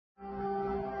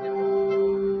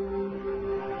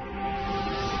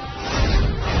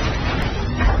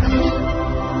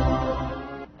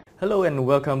Hello and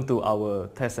welcome to our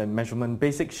test and measurement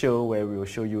basic show where we will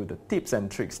show you the tips and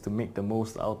tricks to make the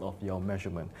most out of your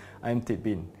measurement. I'm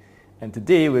Bin, and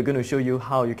today we're going to show you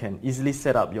how you can easily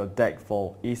set up your DAQ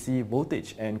for AC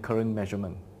voltage and current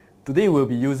measurement. Today we'll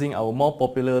be using our more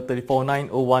popular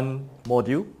 34901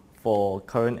 module for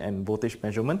current and voltage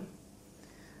measurement.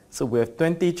 So we have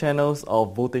 20 channels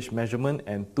of voltage measurement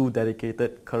and 2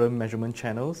 dedicated current measurement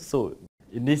channels. So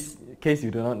in this case, you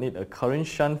do not need a current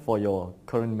shunt for your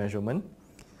current measurement.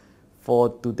 For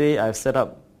today, I've set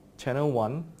up channel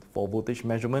 1 for voltage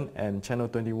measurement and channel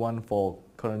 21 for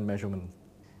current measurement.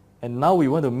 And now we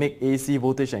want to make AC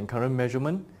voltage and current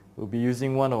measurement. We'll be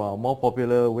using one of our more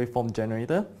popular waveform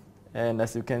generator. And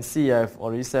as you can see, I've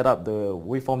already set up the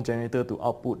waveform generator to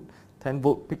output 10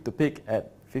 volt peak to peak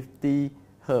at 50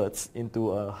 Hz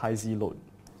into a high Z load.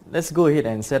 Let's go ahead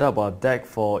and set up our DAQ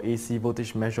for AC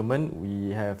voltage measurement. We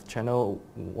have channel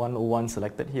 101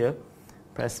 selected here.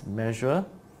 Press measure,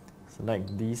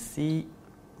 select DC,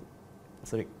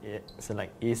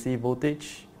 select AC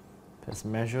voltage, press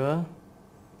measure,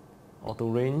 auto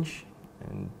range,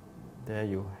 and there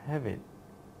you have it.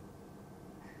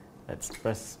 Let's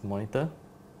press monitor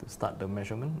to start the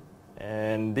measurement.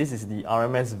 And this is the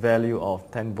RMS value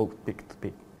of 10 volt peak to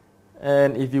peak.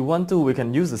 And if you want to, we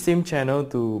can use the same channel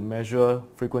to measure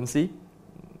frequency.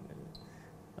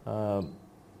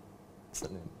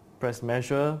 Press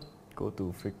measure, go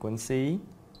to frequency,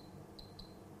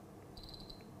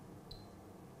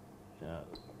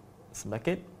 select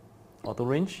it, auto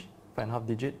range, 5.5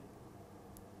 digit,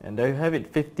 and there you have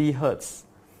it, 50 Hz.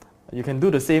 You can do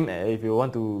the same if you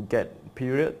want to get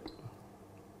period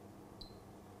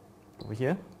over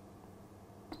here.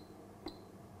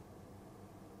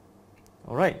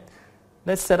 Alright,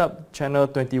 let's set up channel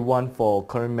 21 for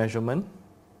current measurement.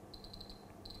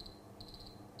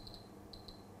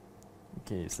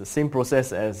 Okay, it's the same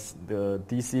process as the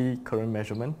DC current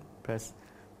measurement. Press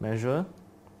measure,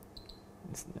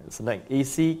 select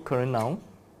AC current now,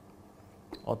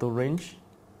 auto range,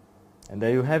 and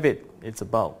there you have it. It's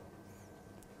about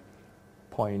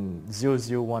 0.001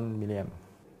 milliamp.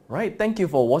 Right, thank you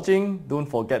for watching. Don't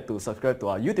forget to subscribe to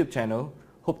our YouTube channel.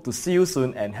 Hope to see you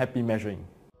soon and happy measuring.